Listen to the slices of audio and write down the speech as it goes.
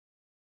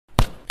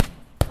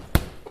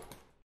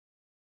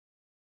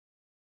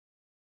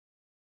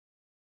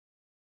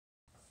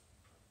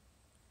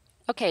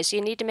Okay, so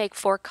you need to make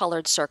 4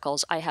 colored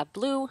circles. I have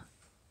blue,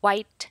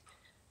 white,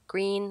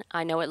 green,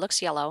 I know it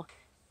looks yellow,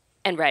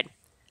 and red.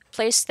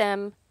 Place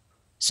them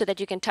so that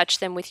you can touch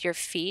them with your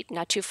feet,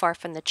 not too far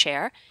from the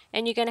chair.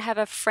 And you're going to have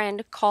a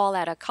friend call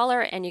out a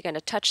color, and you're going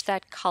to touch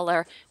that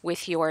color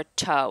with your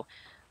toe.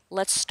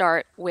 Let's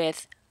start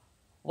with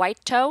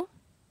white toe,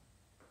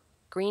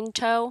 green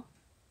toe,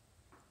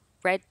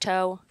 red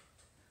toe,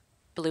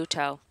 blue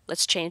toe.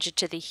 Let's change it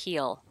to the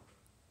heel.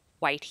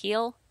 White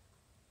heel,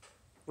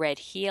 red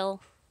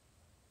heel,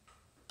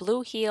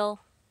 blue heel,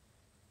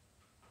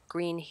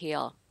 green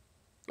heel.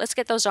 Let's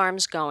get those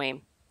arms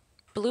going.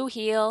 Blue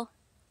heel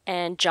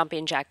and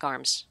jumping jack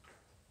arms.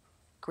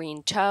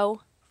 Green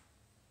toe,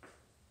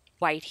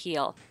 white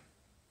heel.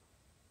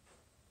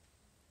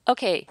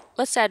 Okay,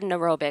 let's add an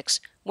aerobics.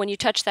 When you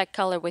touch that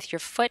color with your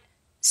foot,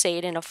 say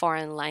it in a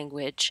foreign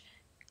language.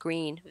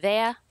 Green,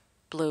 vert,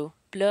 blue,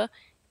 bleu.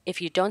 If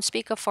you don't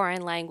speak a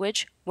foreign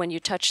language, when you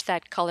touch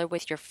that color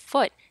with your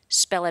foot,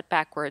 spell it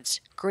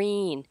backwards.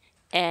 Green,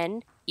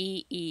 N-E-E-R-G.